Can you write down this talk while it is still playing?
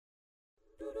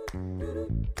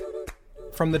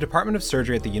From the Department of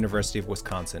Surgery at the University of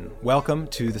Wisconsin, welcome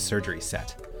to The Surgery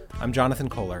Set. I'm Jonathan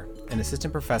Kohler, an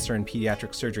assistant professor in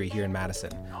pediatric surgery here in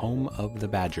Madison, home of the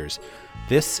Badgers.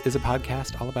 This is a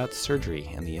podcast all about surgery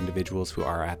and the individuals who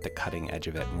are at the cutting edge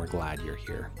of it, and we're glad you're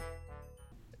here.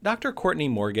 Dr. Courtney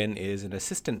Morgan is an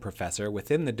assistant professor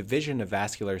within the Division of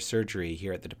Vascular Surgery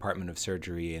here at the Department of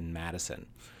Surgery in Madison.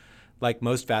 Like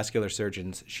most vascular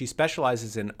surgeons, she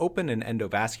specializes in open and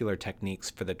endovascular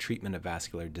techniques for the treatment of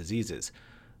vascular diseases.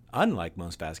 Unlike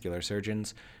most vascular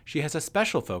surgeons, she has a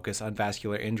special focus on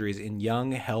vascular injuries in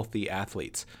young, healthy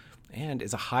athletes, and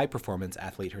is a high-performance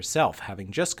athlete herself,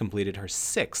 having just completed her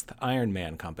 6th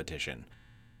Ironman competition.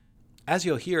 As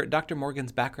you'll hear, Dr.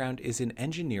 Morgan's background is in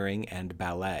engineering and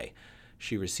ballet.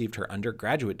 She received her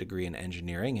undergraduate degree in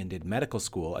engineering and did medical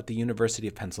school at the University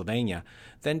of Pennsylvania,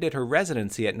 then did her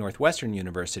residency at Northwestern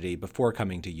University before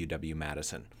coming to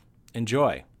UW-Madison.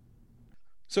 Enjoy.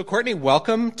 So Courtney,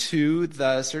 welcome to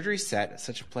the Surgery Set. It's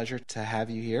such a pleasure to have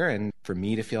you here, and for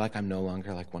me to feel like I'm no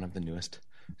longer like one of the newest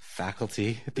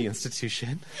faculty at the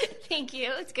institution. Thank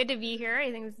you. It's good to be here.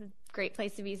 I think this is a great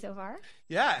place to be so far.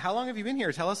 Yeah. How long have you been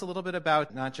here? Tell us a little bit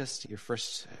about not just your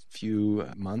first few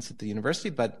months at the university,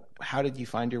 but how did you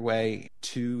find your way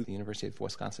to the University of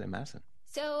Wisconsin in Madison?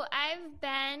 So I've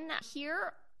been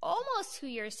here almost 2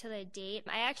 years to the date.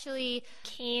 I actually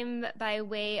came by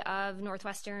way of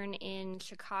Northwestern in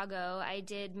Chicago. I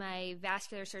did my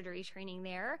vascular surgery training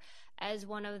there as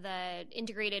one of the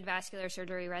integrated vascular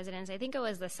surgery residents. I think it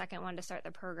was the second one to start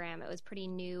the program. It was pretty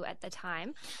new at the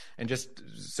time. And just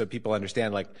so people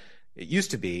understand, like, it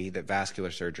used to be that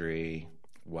vascular surgery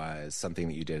was something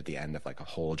that you did at the end of like a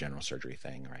whole general surgery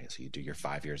thing, right? So you do your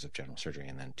 5 years of general surgery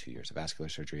and then 2 years of vascular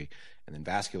surgery. And then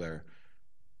vascular,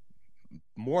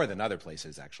 more than other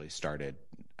places, actually started,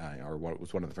 or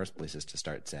was one of the first places to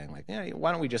start saying, like, yeah,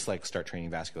 why don't we just like start training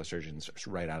vascular surgeons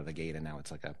right out of the gate? And now it's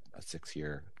like a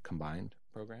 6-year combined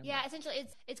program. Yeah, essentially,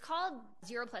 it's called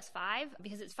 0+5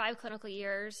 because it's 5 clinical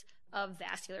years of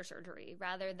vascular surgery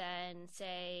rather than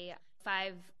say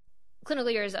 5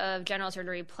 clinical years of general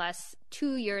surgery plus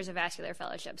 2 years of vascular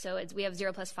fellowship. So we have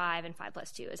 0+5 and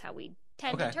 5+2 is how we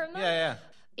tend to term them. Yeah.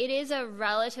 It is a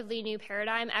relatively new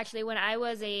paradigm. Actually, when I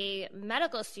was a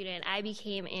medical student, I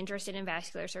became interested in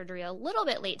vascular surgery a little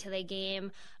bit late to the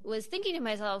game. Was thinking to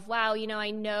myself, wow,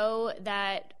 I know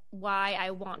that why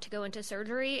I want to go into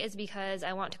surgery is because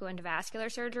I want to go into vascular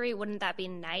surgery. Wouldn't that be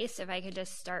nice if I could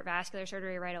just start vascular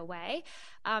surgery right away?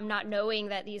 Not knowing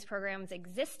that these programs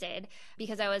existed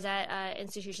because I was at an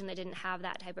institution that didn't have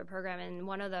that type of program. And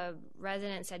one of the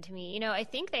residents said to me, I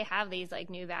think they have these like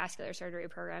new vascular surgery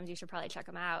programs. You should probably check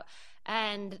them out.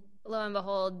 And lo and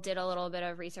behold, did a little bit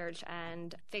of research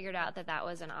and figured out that that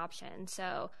was an option.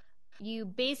 So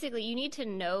you need to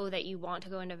know that you want to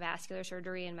go into vascular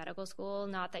surgery in medical school,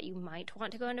 not that you might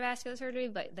want to go into vascular surgery,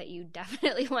 but that you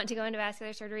definitely want to go into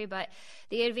vascular surgery. But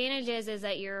the advantage is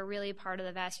that you're really part of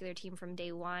the vascular team from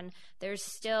day one. There's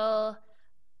still,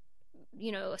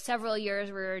 several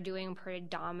years where you're doing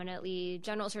predominantly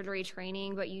general surgery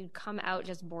training, but you come out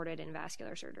just boarded in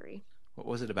vascular surgery. What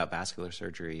was it about vascular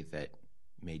surgery that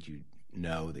made you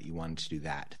know that you wanted to do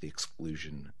that to the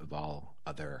exclusion of all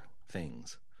other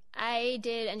things? I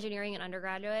did engineering in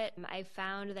undergraduate. I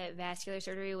found that vascular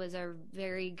surgery was a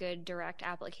very good direct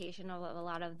application of a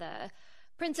lot of the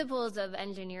principles of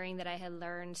engineering that I had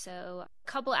learned. So a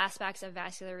couple aspects of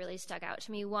vascular really stuck out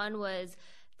to me. One was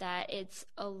that it's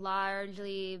a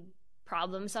largely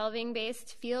problem-solving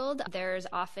based field. There's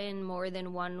often more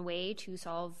than one way to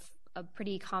solve a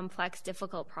pretty complex,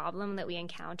 difficult problem that we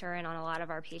encounter and on a lot of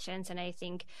our patients. And I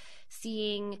think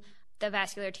seeing the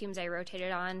vascular teams I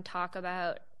rotated on talk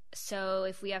about, so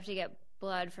if we have to get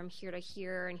blood from here to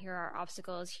here, and here are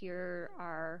obstacles, here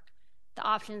are the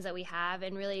options that we have,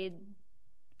 and really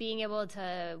being able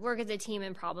to work as a team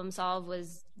and problem solve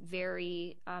was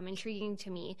very intriguing to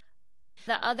me.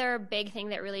 The other big thing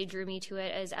that really drew me to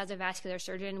it is, as a vascular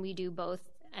surgeon, we do both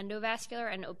endovascular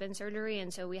and open surgery,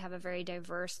 and so we have a very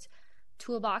diverse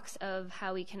toolbox of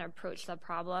how we can approach the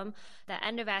problem. The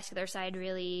endovascular side,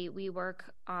 really, we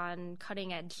work on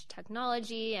cutting edge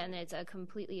technology, and it's a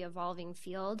completely evolving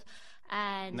field.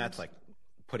 And that's like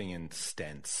putting in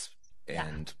stents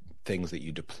and things that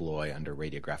you deploy under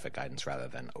radiographic guidance rather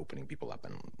than opening people up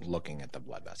and looking at the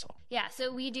blood vessel. Yeah,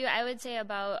 so we do, I would say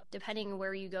about, depending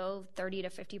where you go, 30 to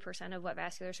 50% of what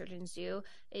vascular surgeons do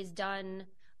is done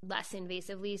less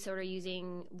invasively, sort of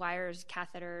using wires,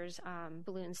 catheters,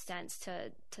 balloon stents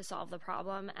to solve the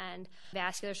problem. And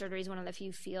vascular surgery is one of the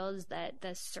few fields that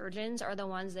the surgeons are the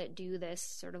ones that do this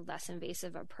sort of less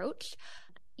invasive approach.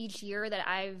 each year that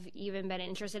I've even been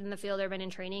interested in the field or been in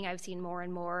training, I've seen more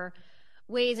and more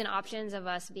ways and options of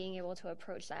us being able to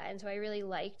approach that. And so I really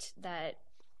liked that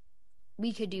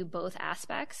we could do both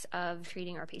aspects of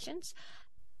treating our patients.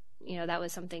 That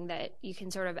was something that you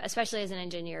can sort of, especially as an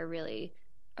engineer, really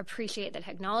appreciate the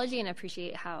technology and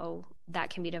appreciate how that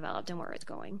can be developed and where it's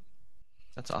going.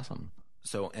 That's awesome.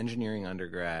 So engineering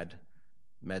undergrad,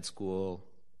 med school,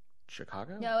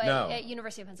 Chicago? No, at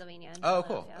University of Pennsylvania. Oh,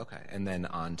 cool. Okay. And then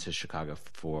on to Chicago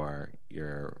for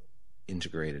your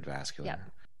integrated vascular. Yep.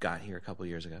 Got here a couple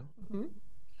years ago. Mm-hmm.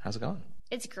 How's it going?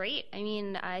 It's great. I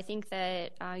mean, I think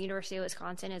that University of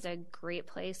Wisconsin is a great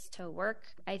place to work.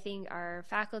 I think our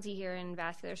faculty here in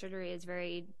vascular surgery is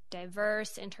very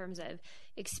diverse in terms of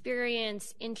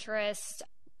experience, interest,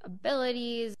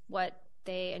 abilities, what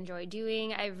they enjoy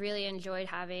doing. I've really enjoyed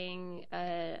having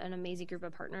an amazing group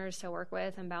of partners to work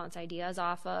with and bounce ideas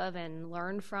off of and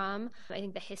learn from. I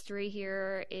think the history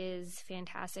here is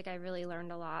fantastic. I really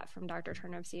learned a lot from Dr.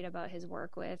 Turnipseed about his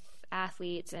work with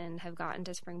athletes and have gotten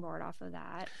to springboard off of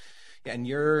that. Yeah, and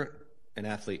you're an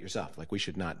athlete yourself. Like, we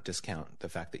should not discount the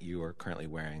fact that you are currently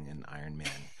wearing an Ironman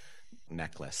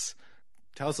necklace.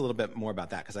 Tell us a little bit more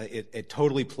about that, because it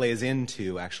totally plays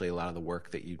into actually a lot of the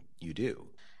work that you do.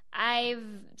 I've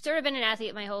sort of been an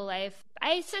athlete my whole life.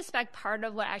 I suspect part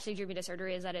of what actually drew me to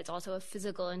surgery is that it's also a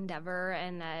physical endeavor,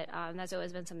 and that that's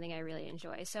always been something I really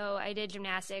enjoy. So I did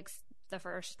gymnastics the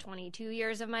first 22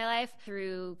 years of my life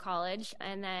through college.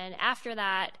 And then after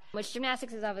that, which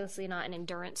gymnastics is obviously not an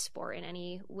endurance sport in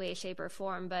any way, shape, or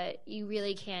form, but you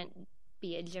really can't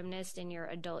be a gymnast in your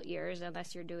adult years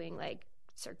unless you're doing like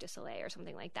Cirque du Soleil or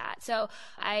something like that. So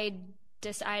I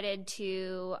decided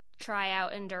to try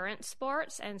out endurance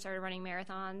sports and started running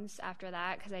marathons after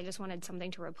that, because I just wanted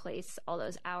something to replace all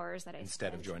those hours that I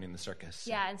Instead of joining the circus.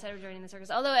 Yeah, instead of joining the circus.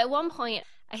 Although at one point,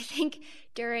 I think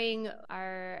during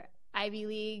our Ivy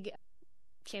League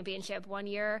championship one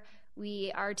year,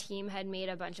 our team had made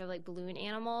a bunch of like balloon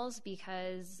animals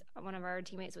because one of our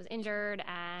teammates was injured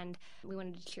and we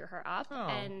wanted to cheer her up. Oh.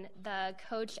 And the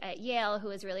coach at Yale, who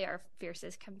was really our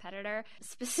fiercest competitor,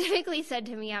 specifically said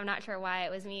to me, I'm not sure why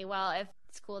it was me, well, if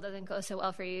school doesn't go so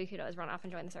well for you, you could always run off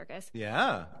and join the circus.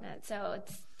 Yeah. So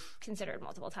it's considered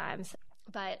multiple times.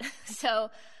 But so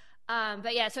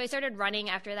I started running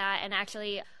after that, and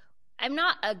actually I'm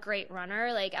not a great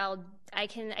runner. Like I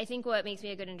think what makes me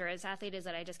a good endurance athlete is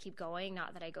that I just keep going,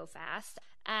 not that I go fast.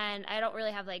 And I don't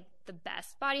really have like the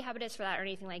best body habitus for that or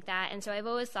anything like that. And so I've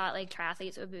always thought like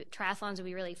triathlons would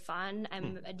be really fun.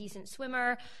 I'm a decent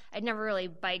swimmer. I'd never really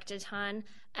biked a ton.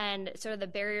 And sort of the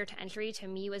barrier to entry to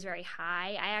me was very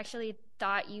high. I actually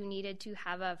thought you needed to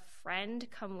have a friend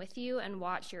come with you and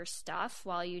watch your stuff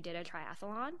while you did a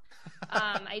triathlon.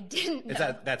 I didn't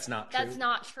know. That's not true? That's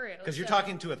not true. Because you're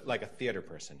talking to a theater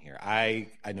person here. I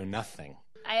know nothing.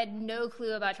 I had no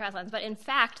clue about triathlons, but in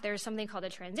fact, there's something called a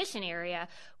transition area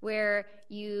where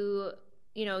you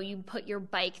put your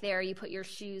bike there, you put your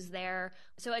shoes there.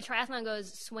 So a triathlon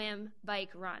goes swim, bike,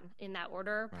 run in that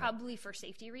order, right. Probably for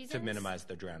safety reasons. To minimize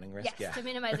the drowning risk? Yes, yeah. To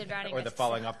minimize the drowning risk. Or the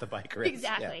falling off the bike risk.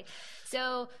 Exactly. Yeah.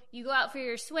 So you go out for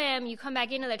your swim, you come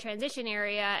back into the transition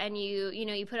area, and you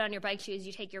put on your bike shoes,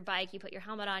 you take your bike, you put your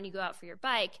helmet on, you go out for your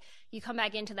bike, you come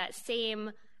back into that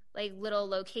same like little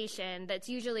location that's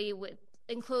usually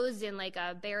enclosed in like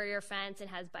a barrier fence and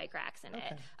has bike racks in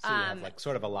it. So you have like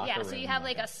sort of a locker room. Yeah, so you have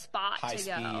like a spot to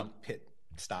go. High-speed pit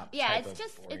stop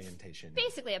orientation. It's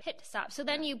basically a pit stop. So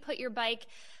then you put your bike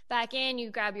back in, you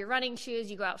grab your running shoes,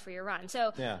 you go out for your run.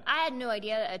 So I had no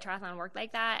idea that a triathlon worked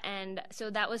like that. And so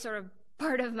that was sort of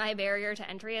part of my barrier to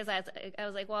entry. Is I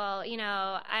was like, well,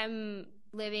 I'm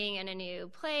living in a new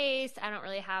place. I don't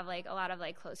really have like a lot of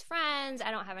like close friends.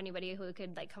 I don't have anybody who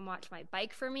could like come watch my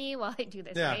bike for me while I do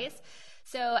this race.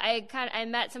 So I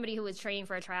met somebody who was training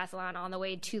for a triathlon on the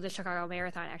way to the Chicago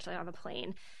Marathon, actually on the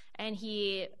plane. And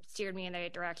he steered me in the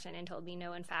right direction and told me,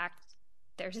 no, in fact,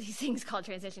 there's these things called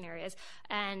transition areas,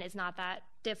 and it's not that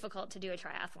difficult to do a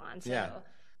triathlon. So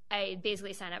I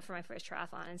basically signed up for my first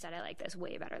triathlon and said I like this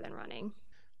way better than running.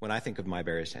 When I think of my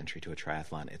barriers to entry to a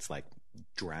triathlon, it's like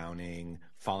drowning,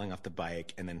 falling off the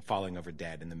bike, and then falling over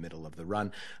dead in the middle of the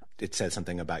run. It says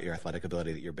something about your athletic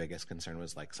ability that your biggest concern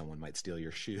was like someone might steal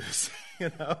your shoes.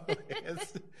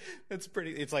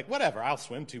 It's like, whatever, I'll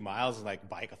swim 2 miles and like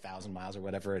bike 1,000 miles or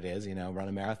whatever it is, run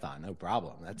a marathon, no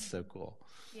problem. That's so cool.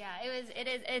 Yeah, it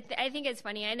is. I think it's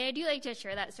funny, and I do like to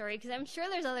share that story because I'm sure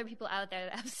there's other people out there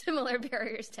that have similar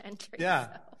barriers to entry.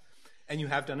 Yeah. So. And you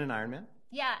have done an Ironman?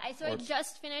 Yeah, I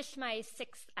just finished my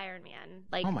 6th Ironman,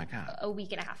 like oh my God. a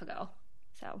week and a half ago.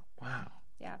 So wow.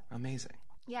 Yeah. Amazing.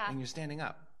 Yeah. And you're standing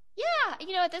up.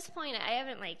 Yeah. At this point, I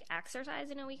haven't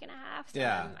exercised in a week and a half. So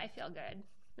I feel good.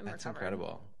 That's recovered.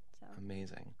 Incredible. So.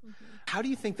 Amazing. Mm-hmm. How do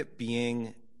you think that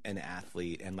being an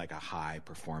athlete and a high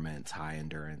performance, high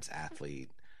endurance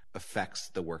athlete affects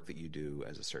the work that you do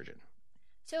as a surgeon?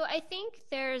 So I think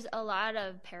there's a lot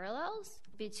of parallels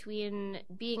between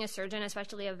being a surgeon,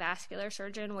 especially a vascular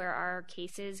surgeon, where our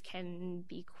cases can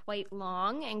be quite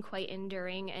long and quite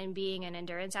enduring, and being an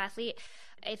endurance athlete.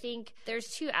 I think there's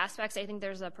two aspects. I think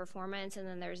there's the performance and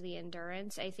then there's the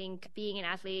endurance. I think being an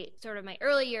athlete, sort of my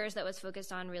early years that was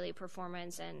focused on really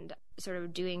performance and sort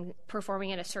of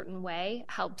performing in a certain way,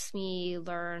 helps me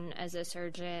learn as a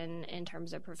surgeon in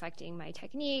terms of perfecting my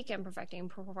technique and perfecting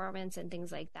performance and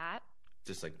things like that.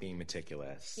 Just being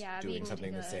meticulous, doing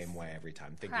something the same way every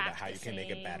time, thinking about how you can make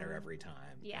it better every time.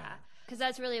 Yeah, because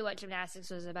that's really what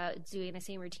gymnastics was about. It's doing the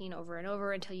same routine over and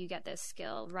over until you get this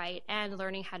skill right, and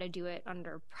learning how to do it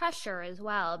under pressure as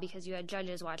well, because you had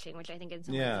judges watching, which I think in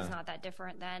some ways is not that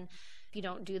different than if you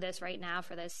don't do this right now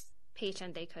for this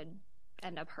patient, they could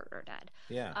end up hurt or dead.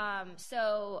 Yeah.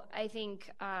 So I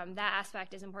think that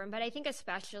aspect is important, but I think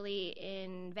especially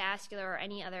in vascular or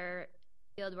any other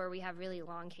field where we have really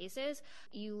long cases,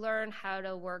 you learn how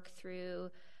to work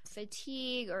through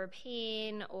fatigue or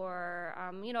pain or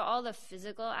all the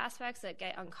physical aspects that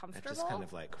get uncomfortable. That just kind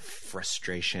of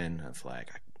frustration of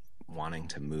wanting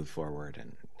to move forward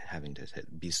and having to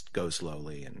go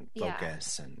slowly and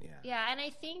focus and and I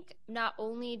think not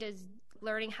only does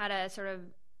learning how to sort of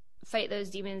fight those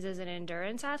demons as an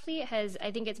endurance athlete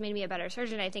I think it's made me a better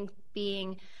surgeon. I think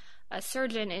being a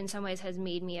surgeon in some ways has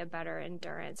made me a better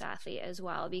endurance athlete as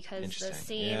well, because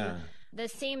the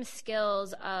same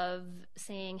skills of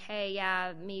saying, hey,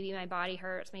 maybe my body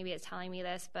hurts, maybe it's telling me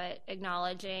this, but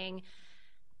acknowledging,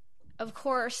 of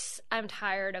course I'm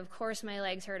tired, of course my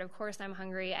legs hurt, of course I'm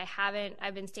hungry,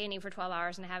 I've been standing for 12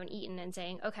 hours and I haven't eaten, and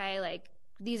saying, okay,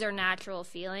 these are natural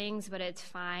feelings, but it's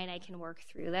fine, I can work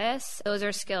through this. Those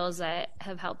are skills that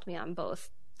have helped me on both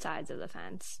sides of the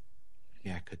fence.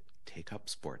 Yeah, I could take up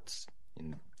sports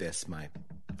in my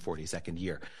 42nd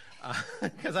year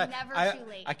because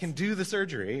I can do the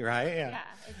surgery, right? Yeah,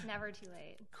 it's never too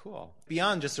late. Cool.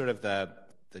 Beyond just sort of the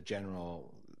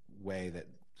general way that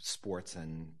sports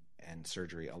and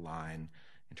surgery align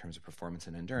in terms of performance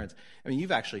and endurance, I mean,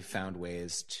 you've actually found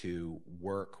ways to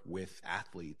work with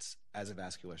athletes as a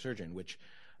vascular surgeon, which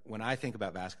when I think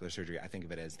about vascular surgery, I think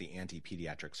of it as the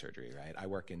anti-pediatric surgery, right? I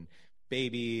work in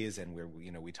babies, and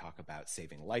we talk about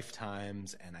saving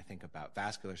lifetimes, and I think about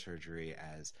vascular surgery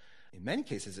as, in many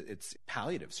cases, it's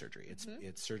palliative surgery.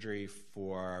 It's surgery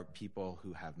for people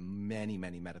who have many,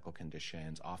 many medical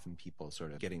conditions, often people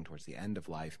sort of getting towards the end of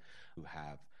life who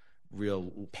have real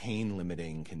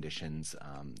pain-limiting conditions,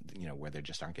 where they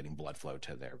just aren't getting blood flow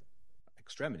to their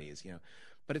extremities,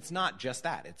 But it's not just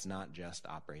that. It's not just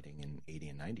operating in 80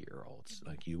 and 90-year-olds.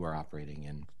 You are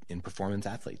operating in performance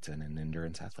athletes and in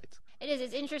endurance athletes. It is.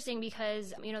 It's interesting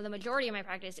because, the majority of my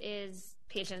practice is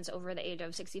patients over the age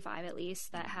of 65 at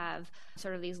least that have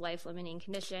sort of these life-limiting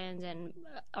conditions. And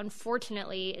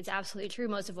unfortunately, it's absolutely true.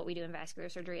 Most of what we do in vascular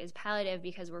surgery is palliative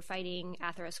because we're fighting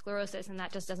atherosclerosis, and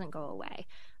that just doesn't go away.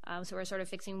 So we're sort of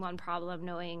fixing one problem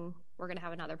knowing we're going to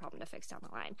have another problem to fix down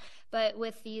the line. But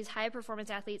with these high-performance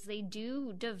athletes, they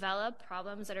do develop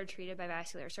problems that are treated by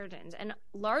vascular surgeons and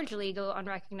largely go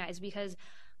unrecognized because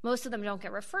most of them don't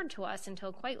get referred to us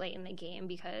until quite late in the game,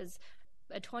 because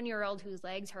a 20-year-old whose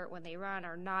legs hurt when they run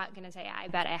are not going to say, I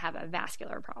bet I have a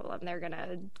vascular problem. They're going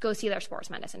to go see their sports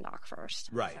medicine doc first.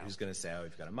 Right. So. Who's going to say, oh,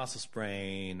 you've got a muscle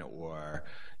sprain, or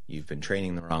you've been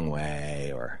training the wrong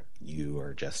way, or you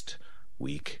are just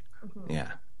weak. Mm-hmm.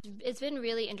 Yeah. It's been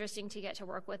really interesting to get to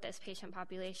work with this patient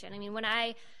population. I mean, when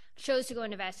I chose to go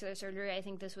into vascular surgery, I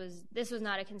think this was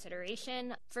not a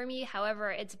consideration for me. However,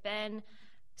 it's been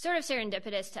sort of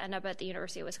serendipitous to end up at the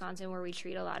University of Wisconsin, where we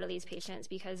treat a lot of these patients,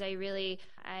 because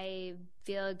I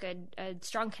feel a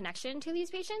strong connection to these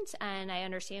patients, and I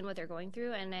understand what they're going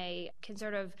through, and I can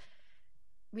sort of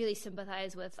really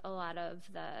sympathize with a lot of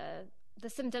the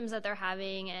symptoms that they're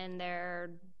having and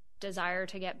their desire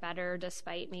to get better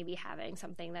despite maybe having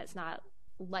something that's not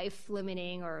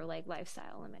life-limiting or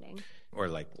lifestyle limiting. Or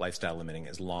lifestyle limiting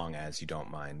as long as you don't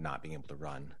mind not being able to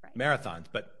run marathons.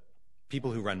 But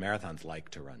people who run marathons like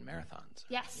to run marathons.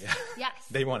 Yes. Yeah. Yes.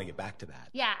 They want to get back to that.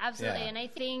 Yeah, absolutely. Yeah. And I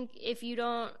think if you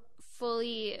don't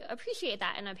fully appreciate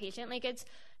that in a patient, it's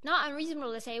not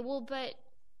unreasonable to say, well, but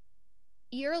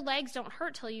your legs don't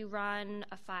hurt till you run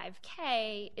a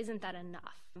 5K. Isn't that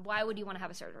enough? Why would you want to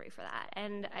have a surgery for that?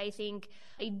 And I think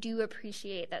I do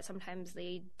appreciate that sometimes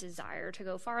they desire to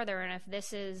go farther. And if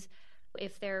this is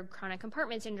if their chronic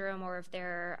compartment syndrome or if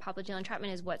their popliteal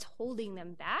entrapment is what's holding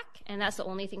them back, and that's the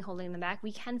only thing holding them back,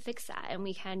 we can fix that and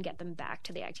we can get them back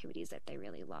to the activities that they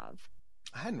really love.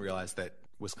 I hadn't realized that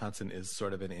Wisconsin is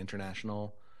sort of an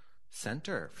international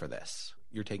center for this.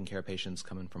 You're taking care of patients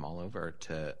coming from all over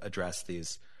to address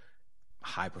these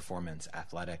high-performance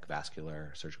athletic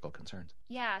vascular surgical concerns.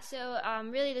 Yeah, so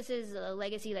really this is a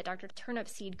legacy that Dr.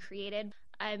 Turnipseed created.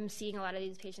 I'm seeing a lot of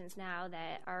these patients now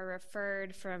that are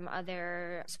referred from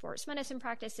other sports medicine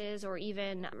practices or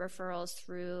even referrals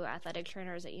through athletic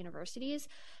trainers at universities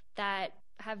that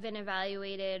have been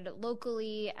evaluated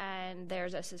locally, and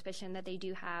there's a suspicion that they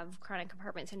do have chronic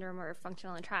compartment syndrome or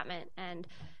functional entrapment, and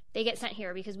they get sent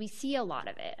here because we see a lot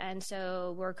of it. And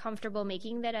so we're comfortable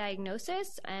making the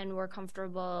diagnosis and we're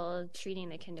comfortable treating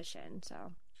the condition. So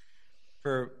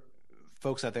for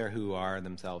folks out there who are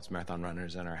themselves marathon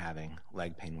runners and are having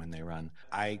leg pain when they run,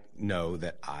 I know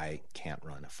that I can't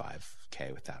run a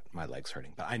 5K without my legs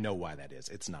hurting, but I know why that is.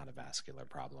 It's not a vascular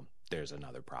problem. There's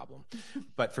another problem.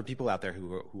 But for people out there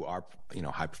who are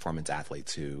high performance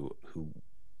athletes who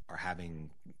are having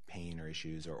pain or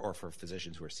issues, or for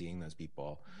physicians who are seeing those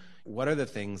people, what are the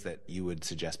things that you would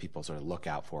suggest people sort of look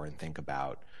out for and think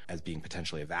about as being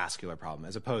potentially a vascular problem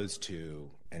as opposed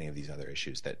to any of these other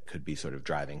issues that could be sort of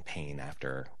driving pain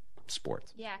after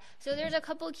sports? Yeah. So there's a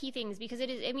couple of key things because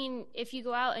if you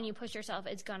go out and you push yourself,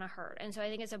 it's going to hurt. And so I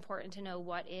think it's important to know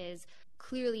what is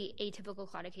clearly atypical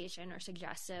claudication or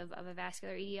suggestive of a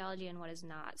vascular etiology and what is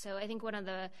not. So I think one of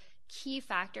the key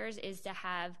factors is to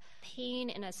have pain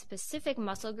in a specific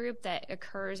muscle group that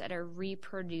occurs at a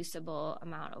reproducible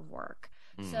amount of work.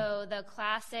 So the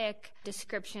classic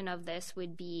description of this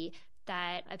would be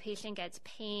that a patient gets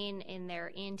pain in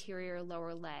their anterior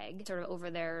lower leg, sort of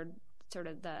over their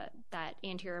that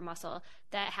anterior muscle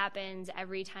that happens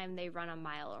every time they run a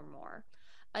mile or more.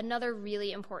 Another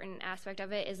really important aspect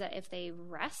of it is that if they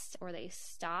rest or they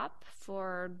stop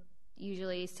for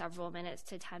usually several minutes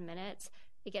to 10 minutes,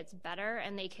 it gets better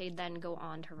and they could then go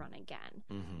on to run again.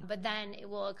 But then it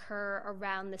will occur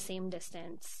around the same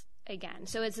distance again.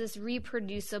 So it's this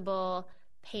reproducible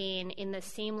pain in the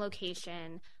same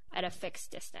location at a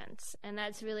fixed distance. And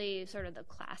that's really sort of the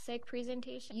classic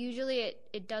presentation. Usually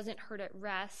it doesn't hurt at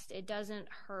rest. It doesn't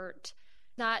hurt,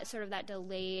 not sort of that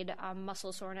delayed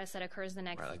muscle soreness that occurs the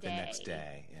next day. The next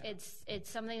day. Yeah. It's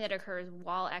something that occurs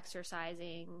while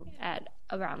exercising at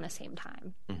around the same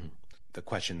time. The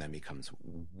question then becomes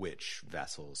which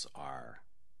vessels are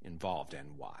involved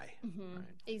and why. Right?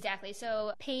 Exactly.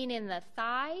 So pain in the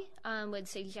thigh would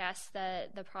suggest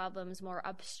that the problem's more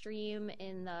upstream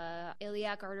in the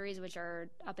iliac arteries, which are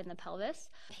up in the pelvis.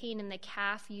 Pain in the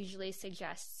calf usually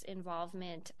suggests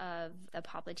involvement of the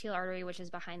popliteal artery, which is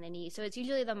behind the knee. So it's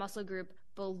usually the muscle group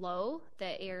below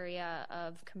the area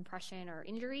of compression or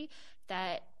injury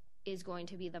that is going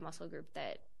to be the muscle group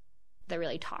that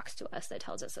really talks to us, that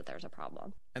tells us that there's a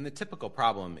problem. And the typical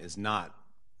problem is not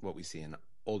what we see in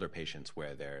older patients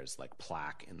where there's like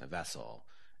plaque in the vessel.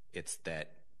 It's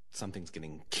that something's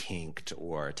getting kinked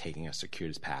or taking a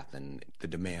circuitous path and the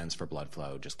demands for blood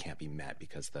flow just can't be met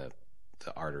because the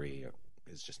artery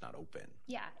is just not open.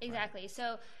 Yeah, exactly. Right.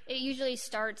 So it usually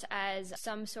starts as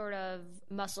some sort of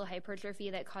muscle hypertrophy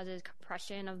that causes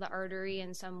compression of the artery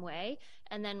in some way.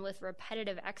 And then with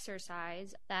repetitive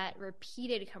exercise, that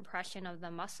repeated compression of the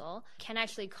muscle can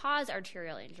actually cause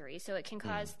arterial injury. So it can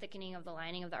cause thickening of the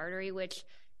lining of the artery, which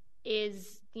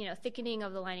is, thickening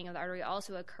of the lining of the artery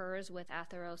also occurs with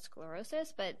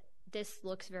atherosclerosis, but this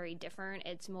looks very different.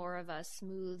 It's more of a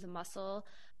smooth muscle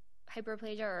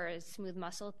hyperplasia or a smooth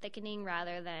muscle thickening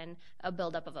rather than a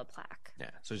buildup of a plaque. Yeah,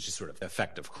 so it's just sort of the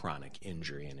effect of chronic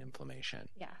injury and inflammation.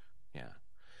 Yeah.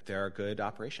 There are good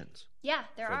operations. Yeah,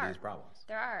 there are. For these problems.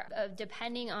 There are.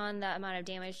 Depending on the amount of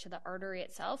damage to the artery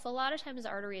itself, a lot of times the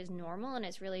artery is normal and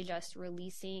it's really just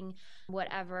releasing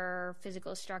whatever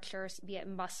physical structure, be it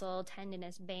muscle,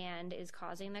 tendinous band, is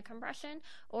causing the compression.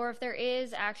 Or if there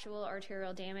is actual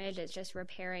arterial damage, it's just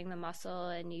repairing the muscle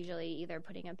and usually either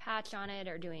putting a patch on it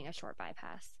or doing a short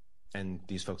bypass. And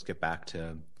these folks get back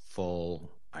to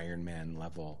full Ironman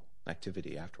level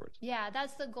activity afterwards. Yeah,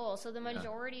 that's the goal. So the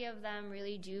majority of them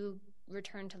really do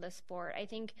return to the sport. I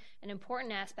think an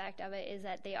important aspect of it is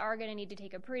that they are going to need to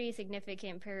take a pretty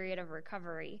significant period of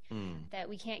recovery. That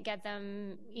we can't get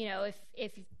them,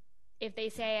 if they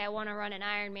say I want to run an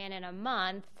Ironman in a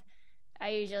month, I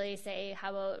usually say, how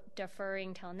about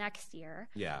deferring till next year?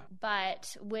 Yeah.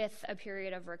 But with a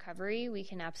period of recovery, we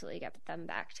can absolutely get them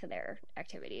back to their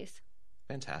activities.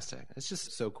 Fantastic. It's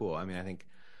just so cool. I mean, I think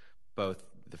both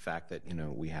the fact that,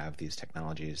 we have these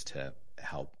technologies to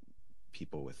help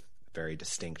people with very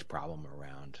distinct problem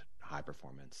around high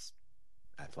performance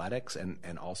athletics,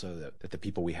 and also that the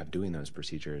people we have doing those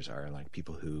procedures are like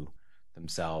people who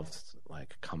themselves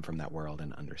like come from that world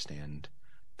and understand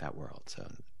that world. So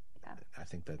yeah. I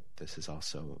think that this is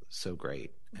also so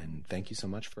great. And thank you so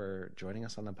much for joining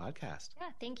us on the podcast.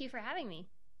 Yeah, thank you for having me.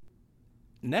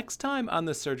 Next time on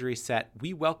the surgery set,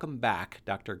 we welcome back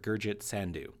Dr. Gurjit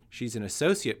Sandhu. She's an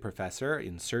associate professor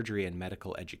in surgery and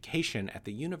medical education at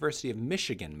the University of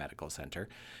Michigan Medical Center,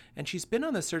 and she's been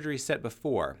on the surgery set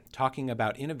before, talking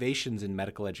about innovations in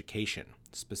medical education,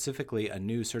 specifically a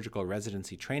new surgical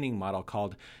residency training model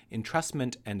called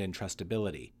entrustment and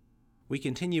entrustability. We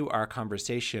continue our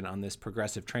conversation on this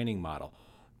progressive training model.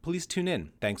 Please tune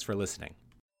in. Thanks for listening.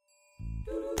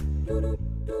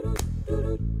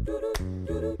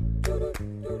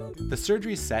 The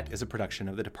Surgery Set is a production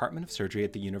of the Department of Surgery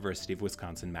at the University of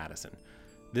Wisconsin-Madison.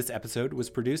 This episode was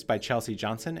produced by Chelsea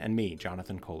Johnson and me,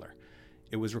 Jonathan Kohler.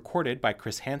 It was recorded by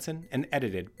Chris Hansen and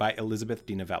edited by Elizabeth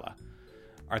DiNovella.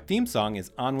 Our theme song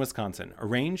is On Wisconsin,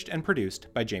 arranged and produced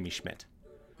by Jamie Schmidt.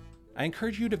 I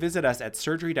encourage you to visit us at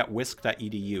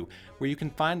surgery.wisc.edu, where you can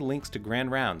find links to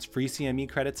grand rounds, free CME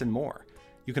credits, and more.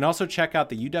 You can also check out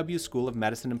the UW School of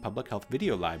Medicine and Public Health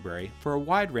video library for a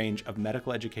wide range of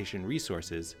medical education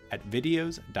resources at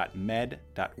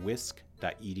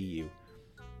videos.med.wisc.edu.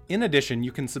 In addition,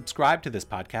 you can subscribe to this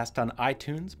podcast on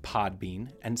iTunes, Podbean,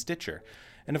 and Stitcher.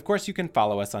 And of course, you can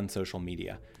follow us on social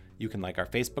media. You can like our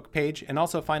Facebook page and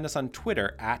also find us on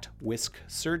Twitter at Wisc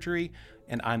Surgery,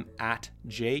 and I'm at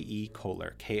J.E.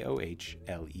 Kohler,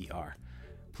 Kohler.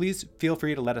 Please feel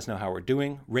free to let us know how we're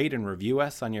doing, rate and review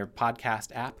us on your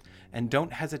podcast app, and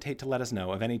don't hesitate to let us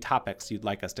know of any topics you'd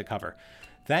like us to cover.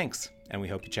 Thanks, and we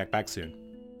hope you check back soon.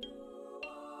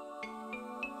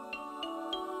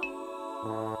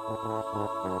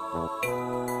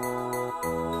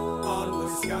 On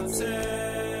Wisconsin.